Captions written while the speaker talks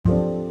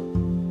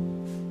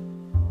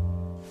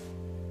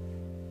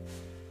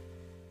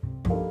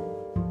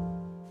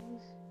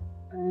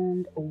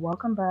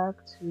welcome back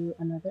to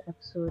another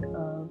episode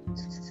of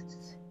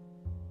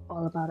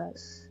All About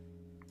Us.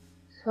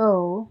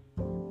 So,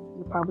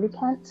 you probably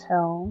can't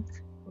tell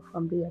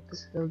from the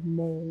episode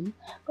name,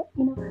 but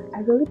I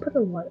really put a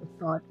lot of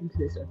thought into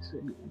this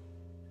episode name.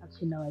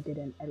 Actually, no, I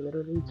didn't. I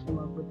literally came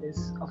up with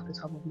this off the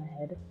top of my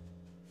head,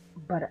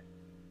 but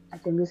I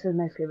think this is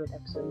my favorite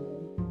episode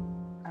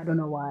name. I don't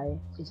know why.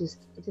 It just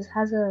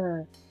has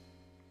a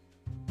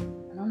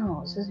I don't know.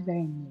 It's just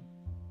very me.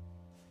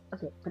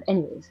 Okay, but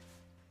anyways,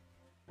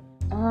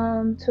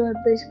 so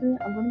basically,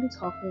 I'm gonna be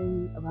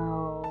talking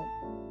about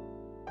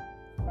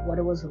what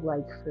it was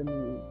like for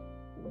me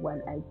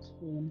when I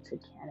came to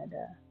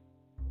Canada.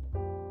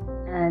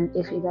 And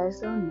if you guys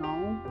don't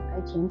know,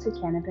 I came to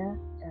Canada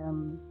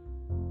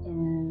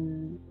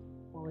in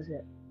what was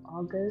it?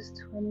 August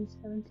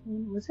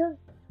 2017? Was it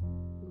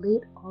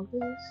late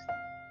August?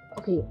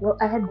 Okay, well,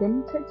 I had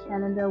been to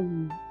Canada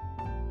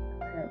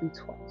apparently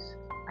twice.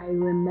 I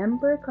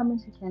remember coming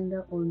to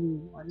Canada only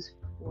once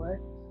before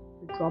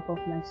the drop off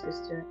my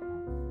sister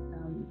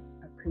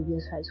at a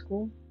previous high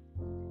school.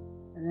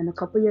 And then a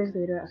couple years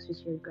later, after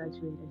she had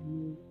graduated,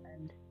 me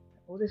and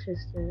my older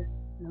sister,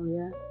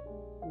 Maria,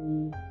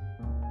 we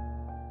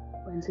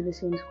went to the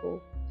same school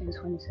in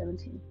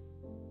 2017.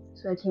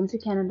 So I came to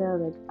Canada,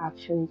 like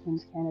actually came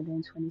to Canada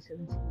in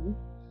 2017.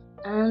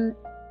 And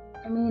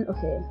I mean,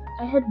 okay,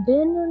 I had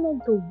been in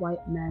like the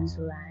white man's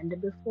land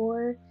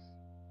before,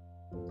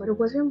 but it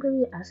wasn't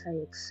really as I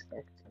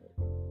expected,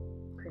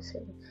 per se.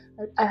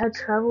 Like I had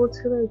traveled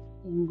to like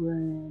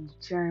England,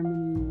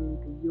 Germany,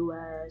 the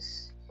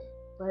US,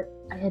 but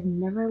I had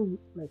never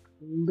like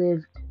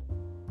lived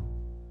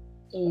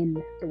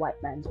in the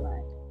white man's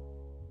land.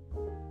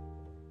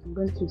 I'm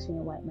going to keep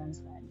saying white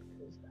man's land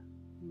because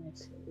you might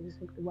say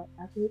it's like the white.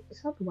 Actually,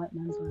 it's not the white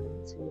man's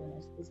land. To be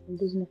honest, it's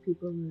indigenous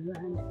people's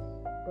land,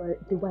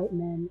 but the white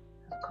men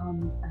have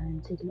come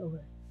and taken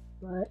over.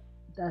 But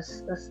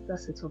that's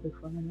the topic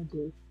for another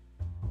day.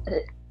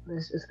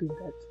 Let's just leave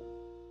that.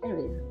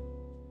 Anyways,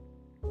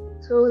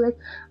 so like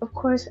of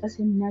course, as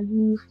a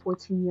naive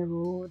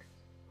 14-year-old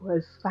who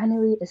had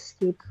finally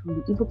escaped from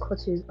the evil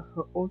clutches of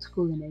her old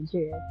school in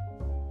Nigeria,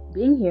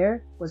 being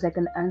here was like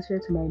an answer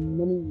to my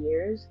many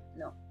years,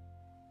 no,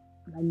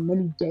 my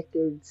many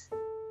decades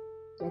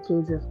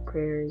of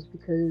prayers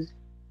because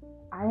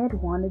I had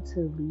wanted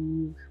to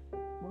leave.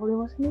 Well, it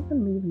wasn't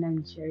even leave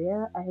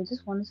Nigeria. I had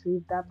just wanted to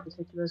leave that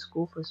particular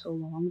school for so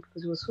long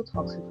because it was so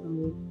toxic for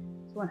me,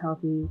 so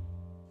unhealthy.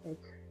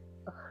 Like,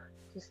 ugh,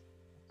 just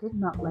did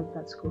not like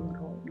that school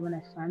at all. When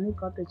I finally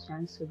got the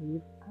chance to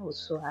leave, I was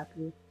so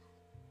happy.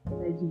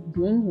 Like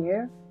being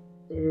here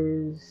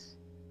is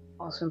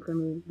awesome for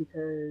me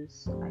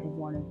because I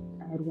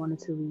had wanted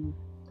to leave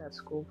that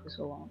school for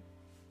so long.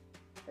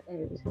 But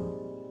anyways,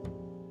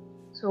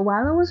 so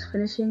while I was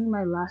finishing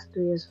my last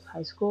 3 years of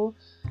high school,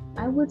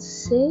 I would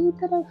say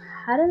that I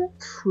hadn't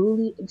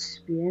truly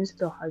experienced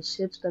the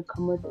hardships that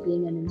come with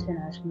being an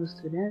international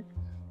student.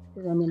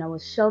 Because I mean, I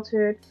was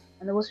sheltered,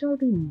 and there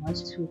wasn't really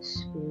much to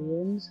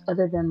experience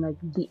other than like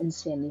the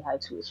insanely high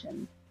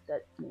tuition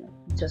that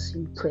just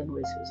seemed plain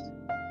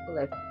racist. But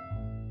like,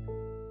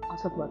 I'll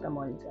talk about that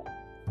more in depth.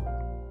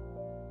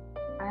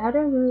 I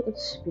hadn't really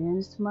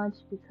experienced much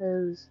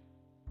because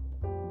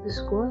the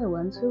school I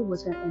went to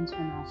was an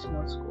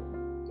international school.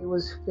 It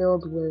was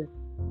filled with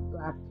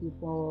black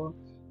people,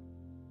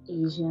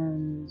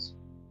 Asians.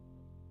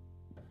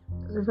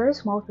 It was a very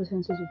small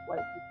percentage of white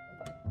people.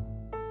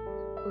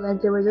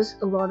 Like there were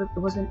just a lot of. It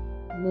was a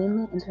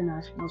mainly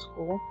international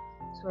school,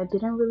 so I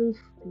didn't really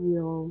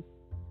feel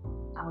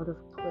out of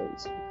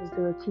place because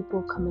there were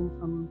people coming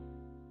from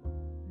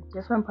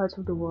different parts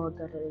of the world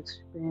that had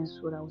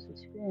experienced what I was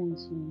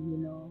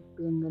experiencing.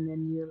 Being in a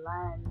new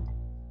land,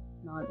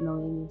 not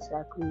knowing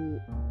exactly.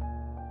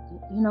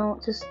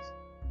 Just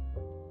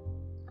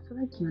I feel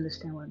like you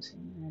understand what I'm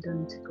saying, and I don't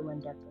need to go in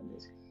depth on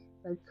this.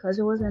 Like, because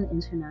it was an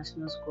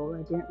international school,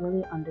 I didn't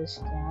really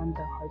understand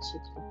the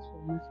hardships that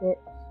came with it,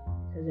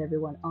 because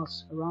everyone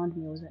else around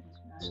me was an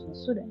international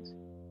student.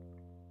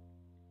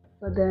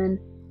 But then,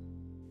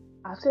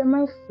 after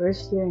my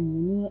first year in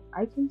uni,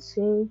 I can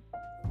say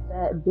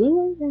that being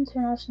an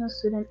international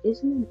student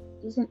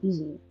isn't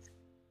easy,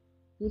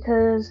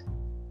 because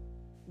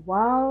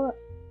while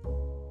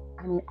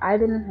I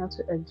didn't have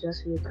to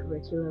adjust to the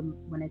curriculum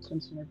when I came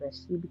to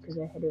university because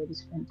I had already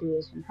spent 3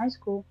 years in high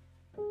school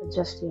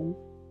adjusting,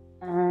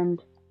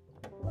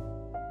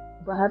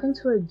 but having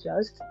to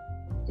adjust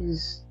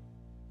is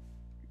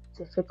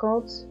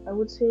difficult, I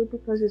would say,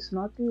 because it's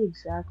not the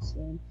exact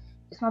same.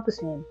 It's not the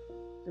same.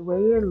 The way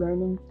you're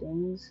learning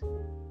things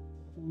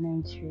in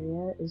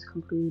Nigeria is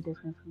completely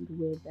different from the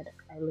way that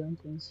I learn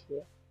things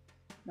here.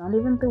 Not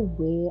even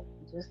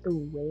just the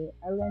way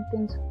I learn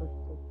things, but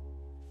the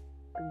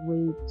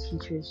way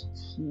teachers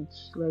teach.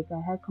 Like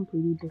I had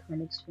completely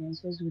different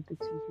experiences with the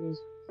teachers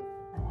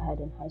I had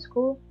in high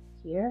school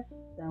here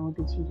than with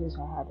the teachers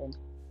I had in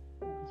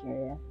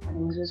Nigeria.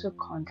 And it was just a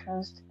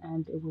contrast,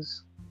 and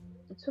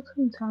it took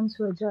some time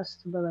to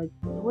adjust, but like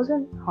it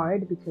wasn't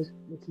hard because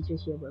the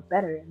teachers here were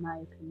better in my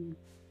opinion.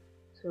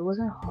 so it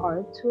wasn't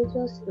hard to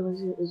adjust.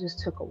 It just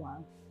took a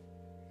while.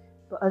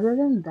 But other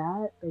than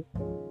that, like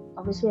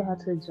obviously I had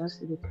to adjust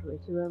to the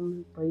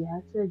curriculum, but you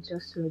had to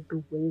adjust to like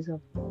the ways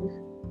of life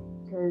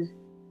because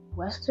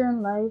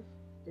Western life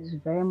is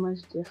very much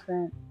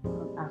different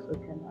from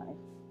African life.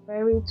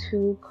 Very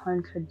two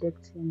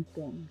contradicting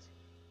things.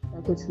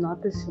 Like it's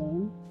not the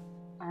same,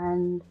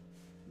 and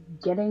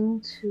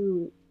getting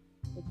to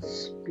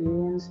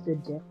experience the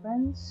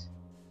difference,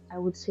 I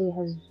would say,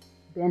 has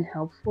been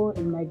helpful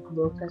in my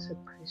growth as a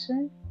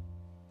person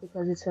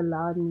because it's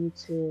allowed me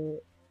to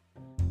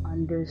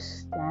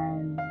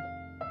understand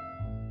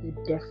the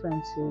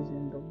differences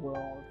in the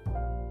world.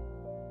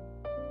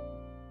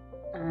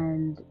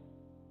 And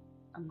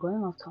I'm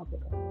going off topic.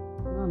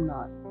 No, I'm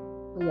not.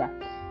 But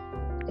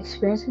yeah,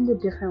 experiencing the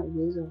different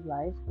ways of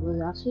life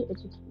was actually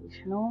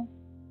educational.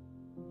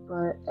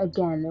 But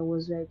again, it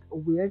was like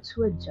weird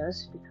to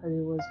adjust because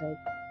it was like,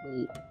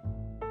 wait,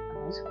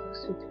 am I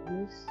supposed to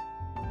do this?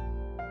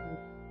 Like,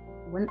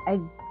 when I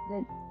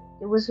like,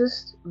 it was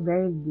just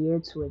very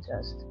weird to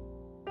adjust.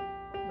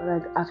 But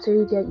like after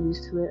you get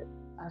used to it,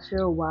 after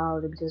a while,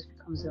 it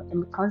becomes a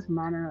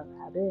manner of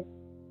habit.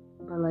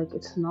 But like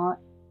it's not.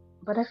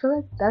 But I feel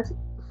like that's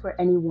for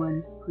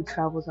anyone who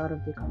travels out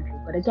of the country.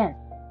 But again,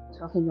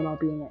 talking about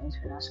being an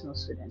international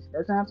student, it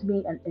doesn't have to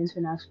be an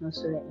international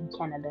student in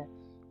Canada,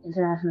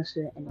 international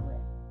student anywhere.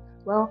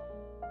 Well,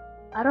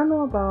 I don't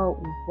know about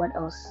what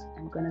else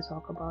I'm gonna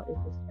talk about if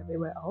it's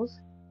everywhere else.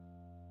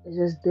 It's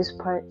just this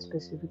part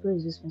specifically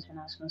is just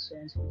international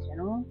students in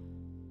general.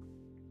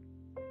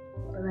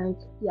 But like,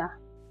 yeah,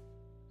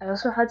 I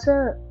also had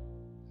to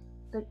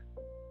like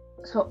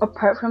so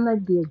apart from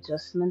like the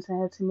adjustments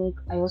I had to make,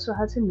 I also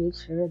had to make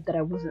sure that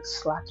I wasn't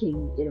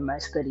slacking in my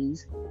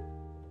studies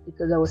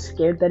because I was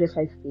scared that if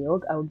I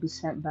failed, I would be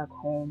sent back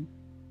home.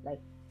 Like,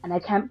 and I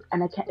can't.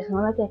 It's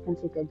not like I can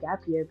take a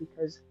gap year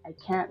because I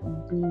can't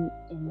be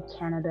in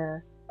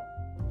Canada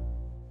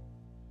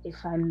if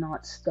I'm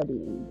not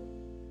studying.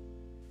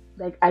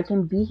 Like, I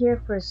can be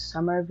here for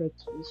summer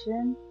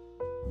vacation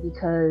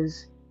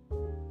because,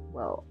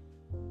 well,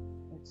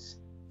 it's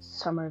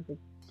summer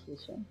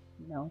vacation,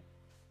 you know.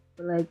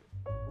 But like,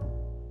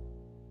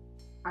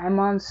 I'm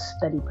on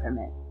study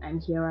permit. I'm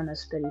here on a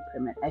study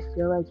permit. I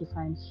feel like if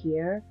I'm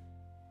here,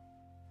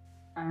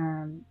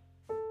 um,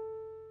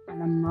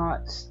 and I'm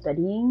not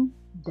studying,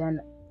 then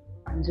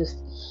I'm just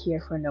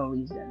here for no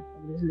reason.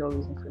 Like, there's no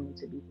reason for me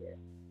to be here.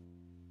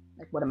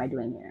 Like, what am I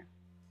doing here?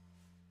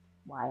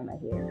 Why am I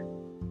here?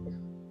 If,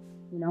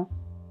 you know?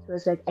 So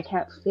it's like I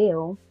can't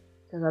fail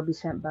because I'll be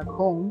sent back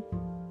home.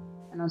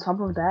 And on top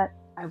of that,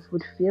 I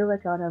would feel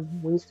like I would have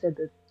wasted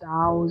the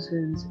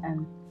thousands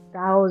and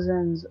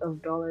thousands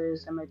of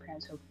dollars that my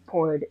parents have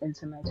poured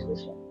into my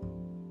tuition.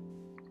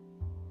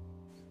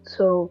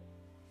 So,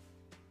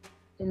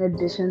 in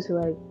addition to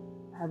like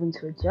having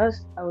to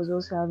adjust, I was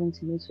also having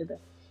to make sure that,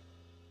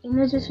 in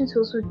addition to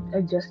also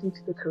adjusting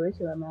to the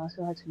curriculum, I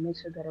also had to make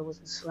sure that I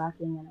wasn't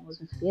slacking and I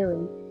wasn't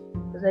failing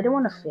because I didn't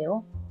want to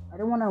fail. I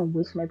didn't want to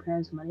waste my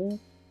parents' money.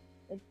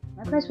 Like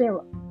my parents pay.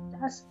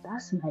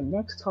 That's my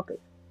next topic.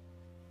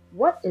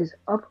 What is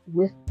up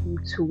with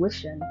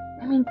tuition?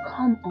 I mean,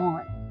 come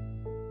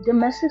on.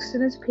 Domestic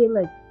students pay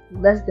like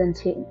less than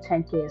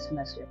 10K a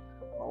semester.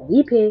 Well,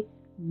 we pay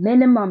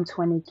minimum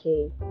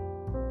 20K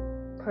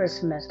per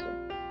semester.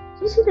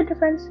 Do you see the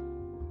difference?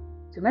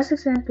 Domestic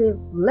students pay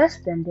less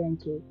than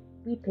 10K.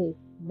 We pay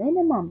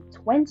minimum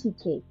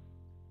 20K.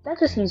 That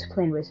just seems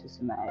plain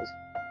racist in my eyes.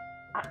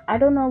 I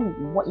don't know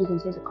what you can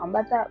say to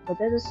combat that, but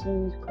that just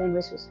seems plain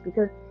racist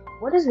because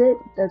what is it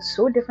that's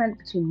so different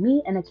between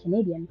me and a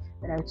Canadian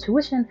that our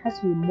tuition has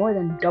to be more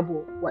than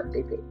double what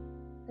they pay?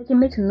 Like, it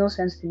makes no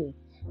sense to me.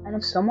 And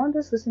if someone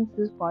that's listening to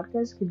this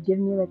podcast could give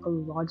me like a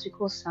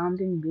logical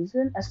sounding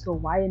reason as to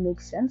why it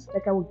makes sense,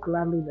 like I would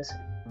gladly listen.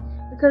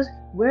 Because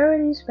we're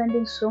already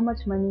spending so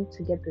much money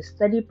to get the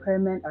study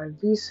permit, our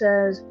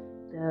visas,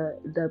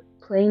 the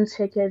plane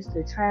tickets,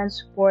 the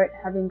transport,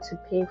 having to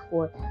pay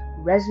for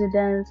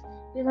residence.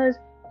 Because,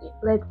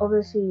 like,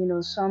 obviously, you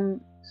know,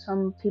 some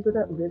people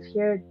that live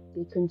here,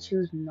 they can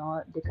choose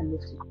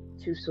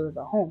choose to live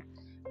at home.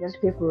 You have to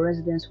pay for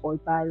residence or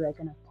buy like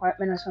an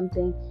apartment or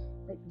something.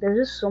 Like,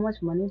 there's just so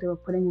much money that we're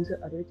putting into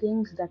other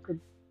things that could,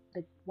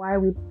 like, why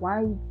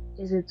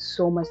is it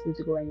so much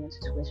that's going into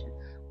tuition?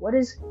 What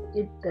is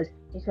it that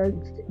if I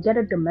get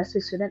a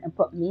domestic student and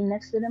put me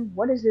next to them,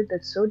 what is it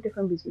that's so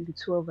different between the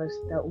two of us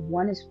that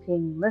one is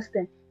paying less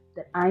than,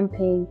 that I'm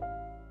paying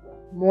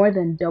more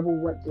than double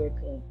what they're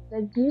paying?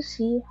 Like, do you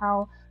see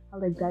how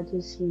like that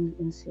just seems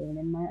insane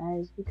in my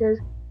eyes? Because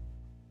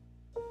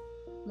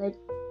like,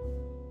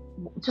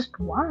 just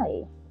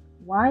why?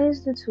 Why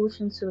is the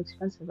tuition so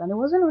expensive? And it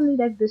wasn't only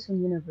like this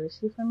in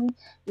university for me.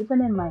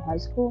 Even in my high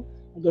school,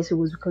 I guess it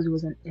was because it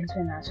was an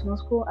international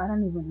school. I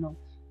don't even know.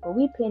 But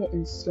we paid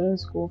insane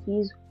school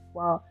fees.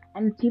 Wow.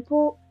 And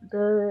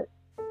the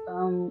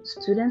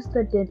students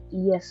that did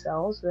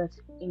ESL, so that's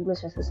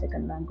English as a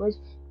second language,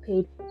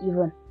 paid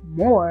even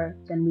more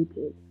than we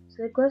paid.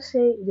 So like, let's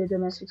say the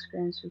domestic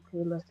students who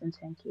paid less than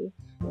 10K,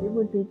 we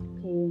would be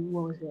paying,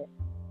 what was it,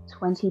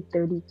 20,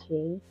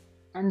 30K,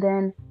 and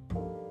then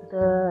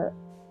the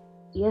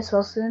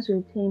ESL students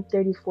were paying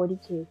 30,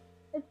 40K.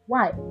 Like,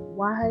 why?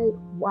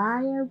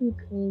 Why are we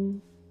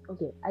paying?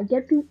 Okay, I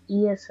get the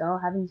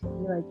ESL having to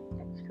pay like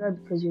extra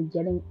because you're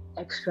getting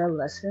extra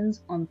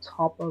lessons on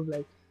top of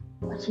like,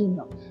 okay,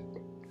 no,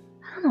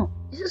 I don't know.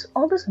 It's just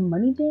all this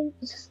money thing.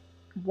 It's just,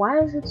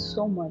 why is it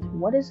so much?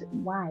 What is it?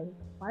 Why?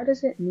 Why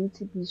does it need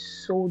to be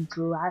so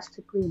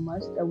drastically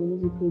much that we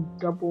need to pay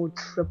double,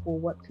 triple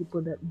what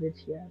people that live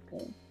here are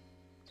paying?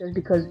 Just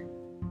because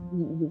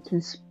we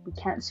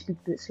can't speak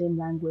the same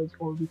language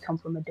or we come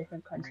from a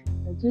different country.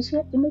 Like, do you see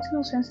it? It makes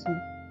no sense to me.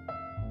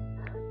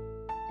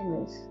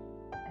 Anyways,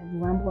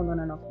 I've rambled on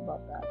enough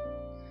about that.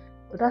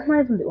 But that's not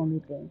even the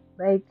only thing.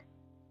 Like,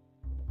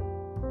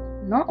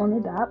 not only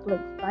that, but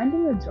like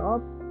finding a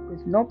job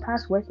with no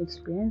past work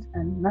experience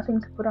and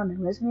nothing to put on a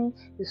resume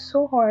is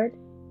so hard.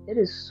 It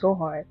is so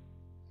hard.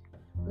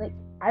 Like,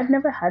 I've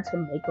never had to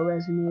make a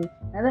resume,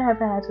 never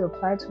have I had to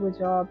apply to a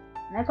job,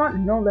 and I got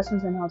no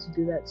lessons on how to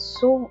do that.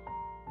 So,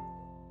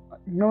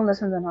 no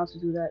lessons on how to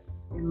do that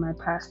in my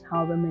past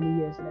however many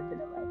years that I've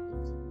been alive.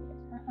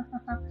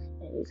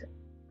 Anyways,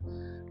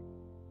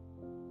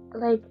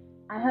 like,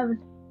 I have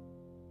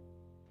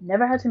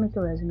never had to make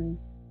a resume,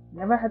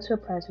 never had to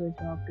apply to a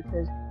job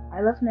because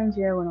I left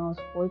Nigeria when I was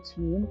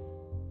 14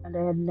 and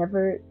I had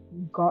never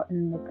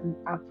gotten like an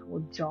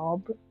actual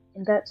job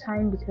in that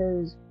time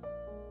because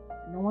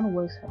no one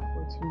works at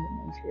 14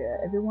 in Nigeria.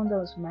 Everyone that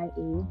was my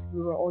age,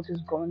 we were all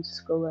just going to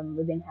school and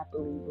living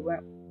happily. We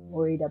weren't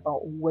worried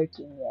about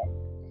working yet.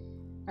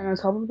 And on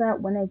top of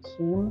that, when I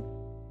came,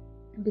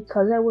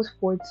 because I was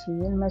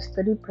 14, my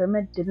study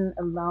permit didn't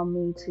allow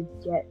me to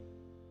get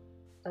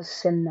a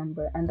SIN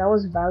number, and that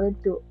was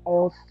valid through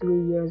all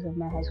 3 years of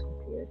my high school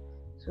period.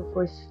 So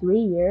for 3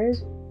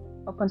 years,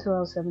 up until I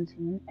was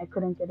 17, I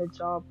couldn't get a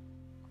job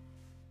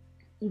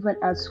even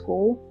at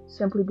school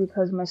simply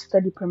because my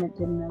study permit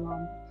didn't allow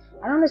me.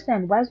 I don't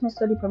understand, why is my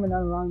study permit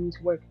not allowing me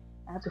to work?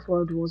 I have to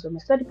follow the rules of my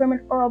study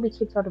permit or I'll be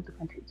kicked out of the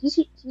country. Do you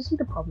see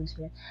the problems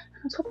here?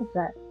 And on top of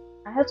that,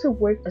 I had to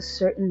work a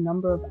certain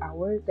number of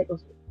hours. Like,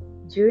 okay,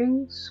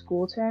 during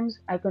school terms,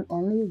 I can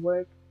only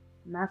work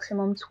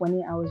maximum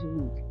 20 hours a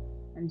week.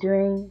 And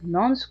during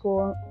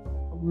non-school,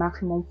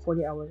 maximum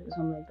 40 hours or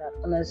something like that.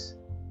 Unless,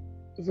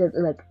 is it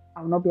like,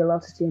 I'll not be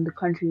allowed to stay in the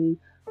country,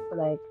 or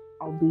like,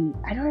 I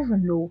don't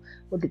even know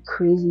what the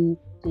crazy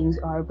things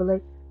are, but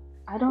like,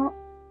 I don't,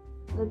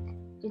 like,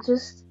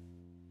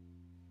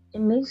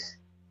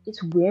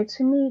 it's weird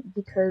to me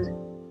because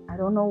I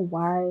don't know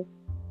why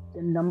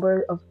the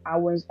number of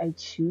hours I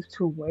choose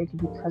to work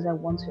because I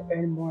want to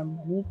earn more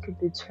money could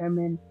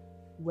determine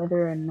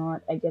whether or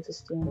not I get to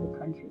stay in the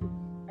country.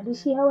 And you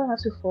see how I have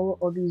to follow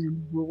all these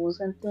rules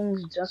and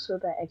things just so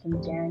that I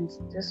can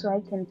just so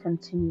I can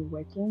continue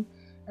working.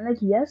 And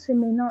like, yes, it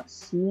may not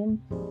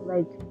seem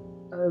like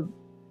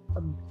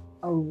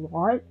a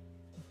lot,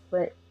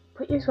 but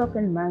put yourself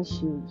in my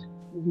shoes.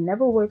 You've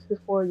never worked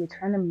before, you're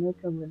trying to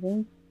make a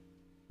living,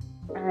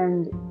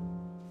 and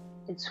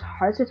it's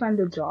hard to find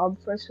a job,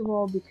 first of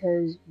all,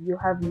 because you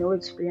have no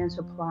experience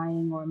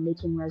applying or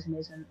making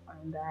resumes and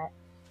that.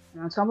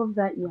 And on top of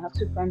that, you have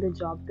to find a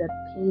job that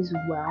pays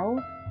well,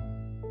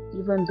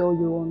 even though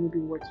you'll only be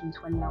working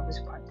 20 hours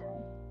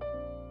part-time.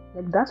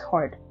 Like, that's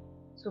hard.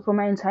 So for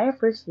my entire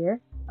first year,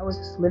 I was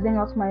just living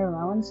off my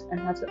allowance and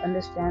had to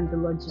understand the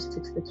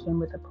logistics that came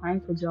with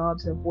applying for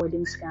jobs,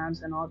 avoiding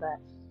scams, and all that.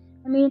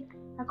 I mean,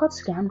 I got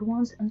scammed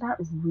once, and that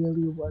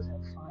really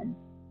wasn't fun.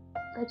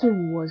 Like, it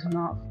was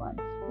not fun.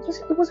 I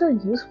guess it was a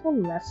useful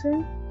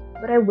lesson,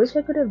 but I wish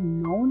I could have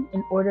known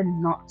in order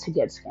not to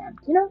get scammed.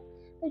 You know?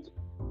 Like,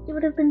 it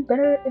would have been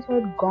better if I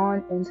had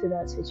gone into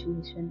that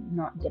situation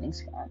not getting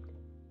scammed.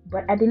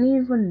 But I didn't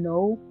even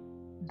know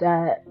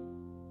that,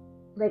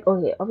 like,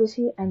 okay,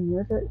 obviously I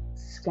knew that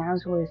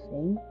scams were a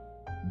thing,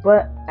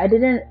 but I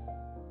didn't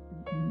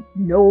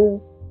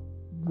know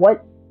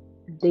what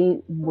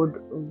they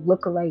would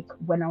look like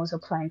when I was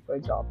applying for a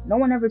job. No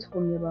one ever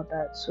told me about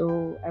that,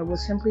 so I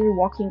was simply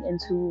walking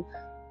into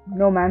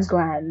no man's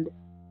land,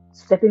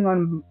 stepping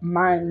on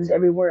mines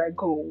everywhere I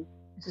go,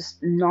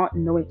 just not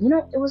knowing. You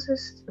know, it was a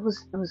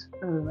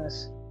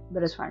mess,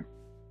 but it's fine.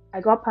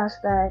 I got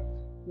past that.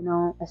 You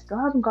know, I still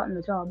haven't gotten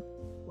a job,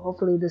 but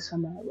hopefully this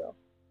summer I will.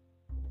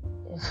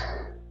 If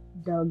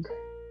Doug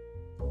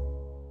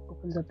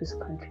opens up this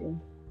country,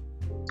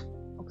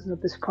 opens up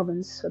this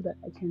province, so that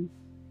I can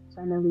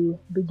finally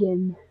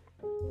begin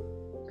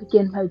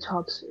my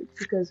job search,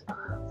 because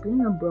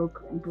being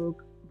broke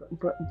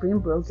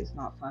is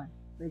not fun.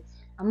 Like,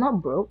 I'm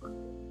not broke,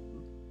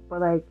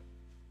 but like,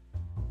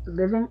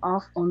 living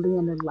off only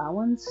an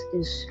allowance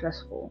is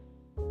stressful.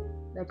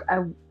 Like,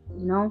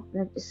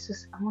 like, it's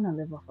just, I want to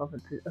live off of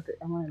it.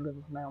 I want to live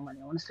off my own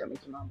money. I want to start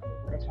making my own money,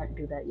 but I can't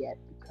do that yet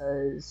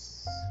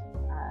because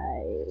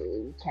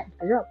I can't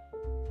get a job.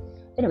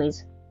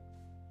 Anyways,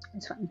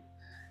 it's fine.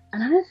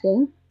 Another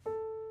thing,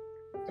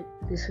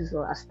 this is the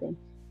last thing.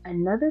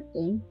 Another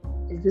thing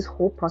is this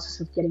whole process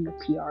of getting a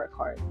PR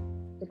card.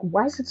 Like,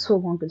 why is it so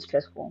long and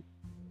stressful?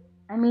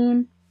 I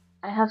mean,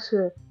 I have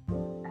to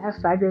I have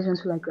 5 years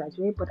until I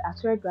graduate, but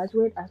after I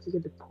graduate, I have to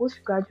get the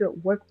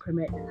postgraduate work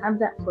permit and have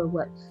that for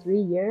what, 3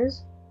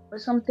 years or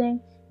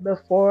something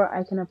before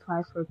I can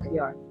apply for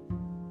PR.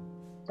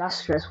 That's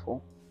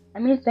stressful. I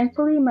mean,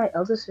 thankfully, my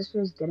elder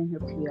sister is getting her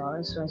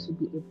PR, so I should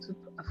be able to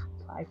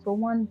apply for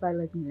one by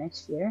like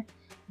next year.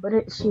 But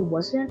if she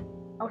wasn't,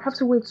 I would have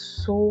to wait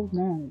so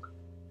long.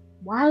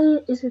 Why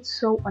is it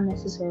so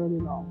unnecessarily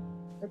long?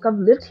 Like, I've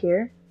lived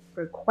here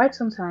for quite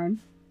some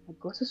time. I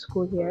go to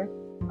school here.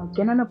 I'll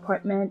get an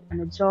apartment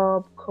and a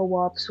job,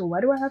 co-op. So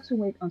why do I have to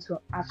wait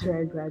until after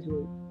I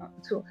graduate?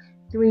 Until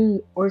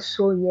 3 or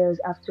so years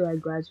after I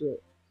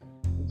graduate?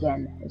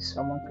 Again, if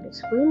someone could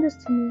explain this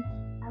to me,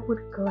 I would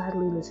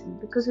gladly listen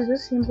because it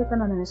just seems like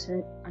an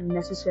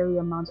unnecessary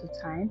amount of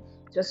time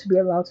just to be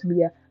allowed to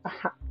be a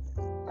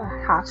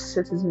half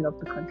citizen of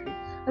the country.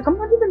 Like, I'm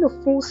not even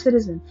a full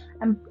citizen,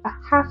 I'm a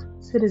half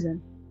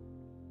citizen.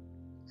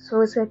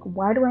 So it's like,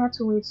 why do I have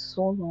to wait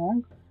so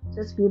long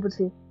just to be able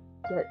to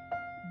get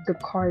the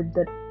card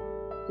that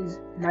is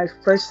my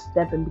first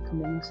step in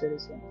becoming a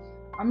citizen?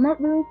 I'm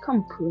not really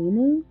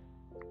complaining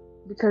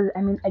because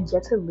I mean, I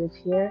get to live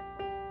here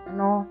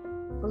and all,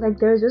 but like,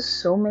 there's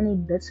just so many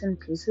bits and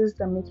pieces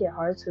that make it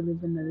hard to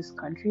live in this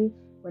country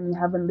when you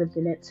haven't lived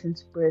in it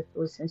since birth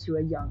or since you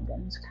were young,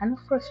 and it's kind of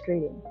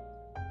frustrating.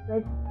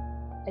 Like,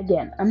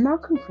 again, I'm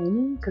not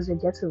complaining because I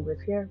get to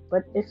live here,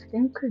 but if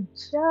things could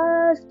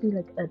just be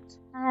like a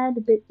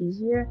tad bit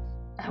easier,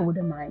 I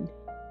wouldn't mind.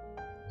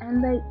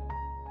 And like,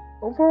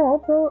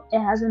 overall though, it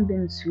hasn't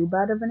been too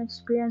bad of an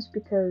experience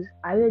because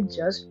I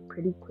adjust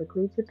pretty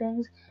quickly to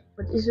things,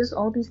 but it's just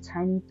all these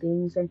tiny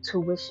things like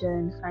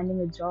tuition,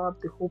 finding a job,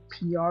 the whole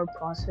PR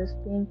process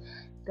thing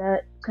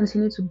that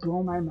continue to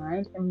blow my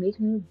mind and make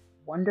me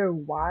wonder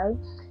why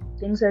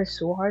things are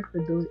so hard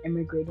for those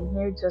immigrating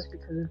here just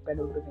because of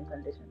better living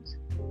conditions.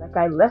 Like,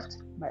 I left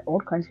my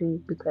old country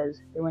because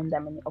there weren't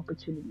that many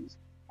opportunities.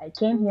 I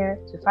came here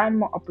to find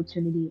more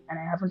opportunity and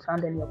I haven't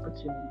found any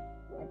opportunity.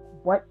 Like,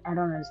 what? I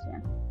don't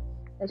understand.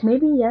 Like,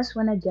 maybe yes,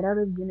 when I get out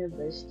of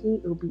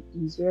university, it'll be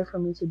easier for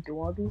me to do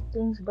all these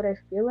things, but I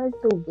feel like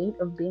the weight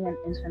of being an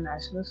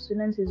international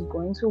student is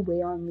going to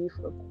weigh on me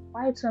for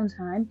quite some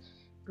time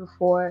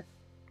before,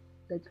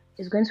 like,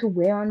 it's going to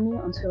weigh on me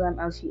until I'm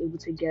actually able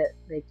to get,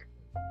 like,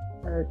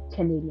 a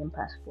Canadian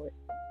passport.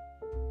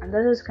 And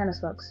that just kind of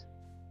sucks.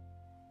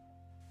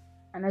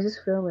 And I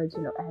just feel like,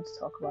 I have to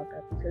talk about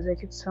that because,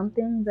 like, it's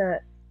something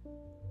that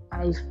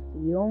I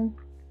feel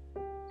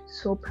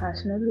so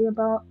passionately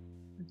about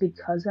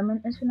because I'm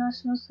an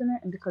international student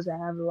and because I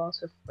have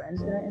lots of friends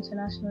that are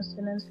international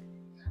students.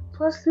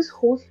 Plus, this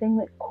whole thing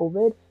with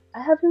COVID,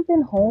 I haven't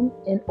been home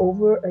in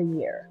over a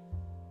year.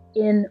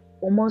 In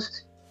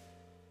almost,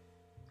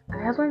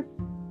 I haven't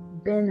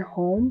been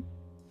home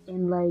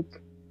in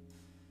like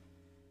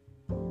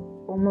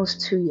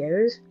almost 2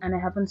 years, and I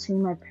haven't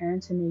seen my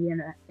parents in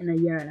a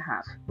year and a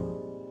half.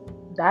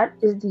 That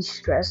is the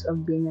stress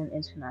of being an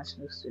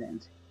international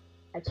student.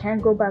 I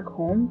can't go back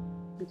home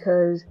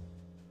because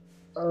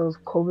of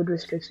COVID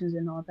restrictions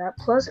and all that.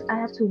 Plus, I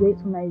have to wait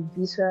for my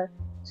visa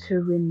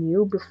to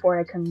renew before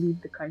I can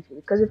leave the country.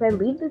 Because if I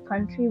leave the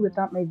country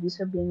without my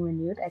visa being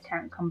renewed, I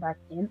can't come back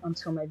in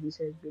until my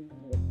visa has been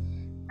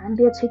renewed. And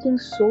they're taking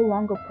so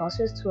long a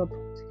process to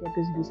get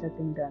this visa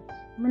thing done.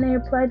 I mean, I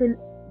applied in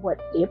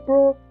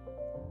April?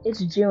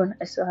 It's June.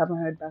 I still haven't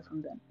heard back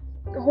from them.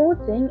 The whole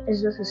thing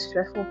is just a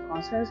stressful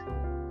process,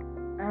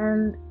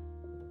 and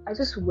I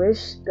just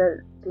wish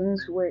that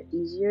things were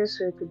easier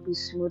so it could be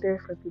smoother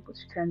for people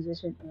to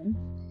transition in.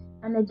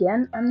 And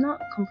again,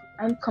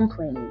 I'm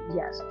complaining,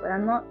 yes, but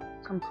I'm not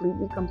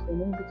completely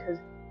complaining because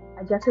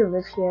I get to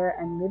live here.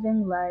 I'm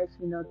living life,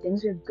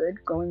 things are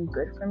going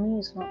good for me.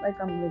 It's not like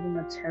I'm living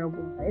a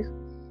terrible life.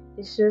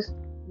 It's just,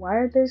 why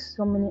are there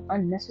so many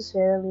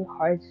unnecessarily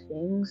hard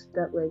things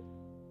that like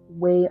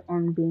weigh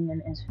on being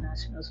an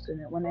international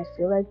student when I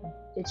feel like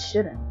it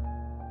shouldn't?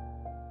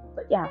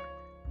 But yeah,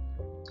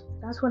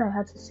 that's what I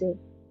had to say.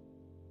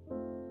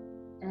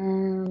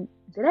 And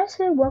did I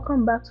say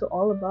welcome back to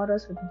All About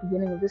Us at the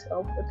beginning of this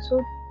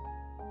episode?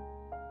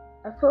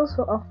 I feel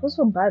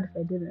so bad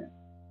if I didn't.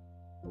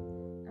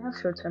 I have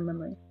short-term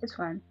memory. It's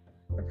fine.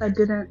 If I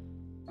didn't,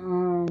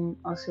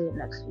 I'll say it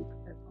next week.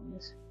 I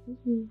promise.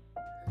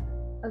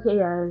 Okay,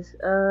 guys.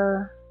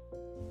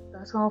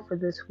 That's all for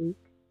this week.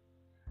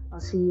 I'll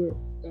see you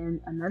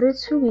in another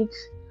 2 weeks.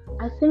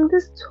 I think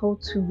this whole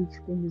 2 weeks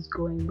thing is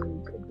going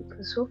really good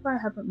because so far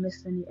I haven't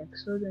missed any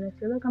episodes and I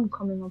feel like I'm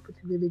coming up with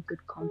really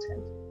good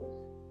content.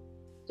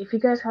 If you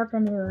guys have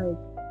any like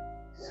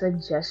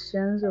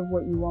suggestions of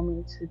what you want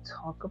me to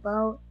talk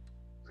about,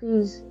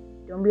 please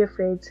don't be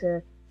afraid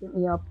to hit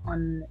me up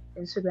on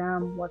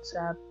Instagram,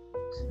 WhatsApp,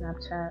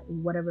 Snapchat,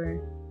 whatever.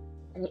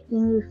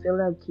 Anything you feel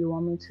like you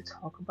want me to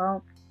talk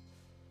about,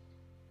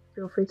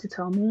 feel free to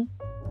tell me.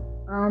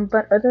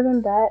 But other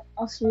than that,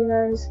 I'll see you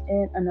guys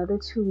in another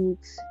 2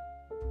 weeks.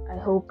 I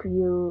hope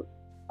you...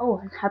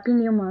 Oh, happy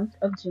new month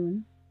of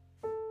June.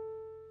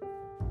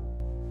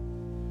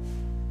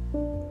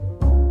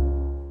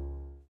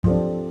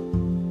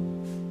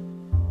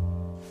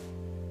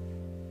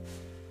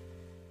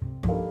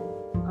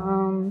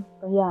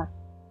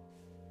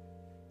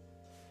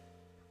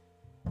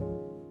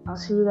 I'll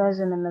see you guys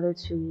in another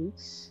 2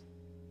 weeks.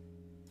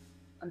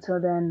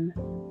 Until then,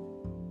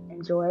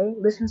 enjoy.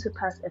 Listen to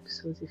past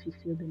episodes if you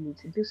feel the need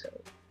to do so.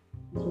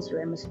 In case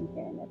you're missing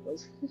hearing my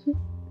voice.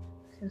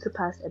 Listen to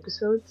past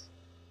episodes.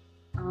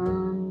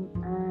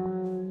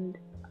 And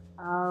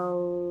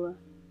I'll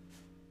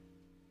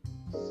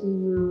see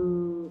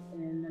you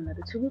in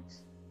another 2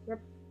 weeks.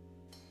 Yep.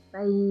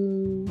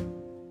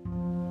 Bye.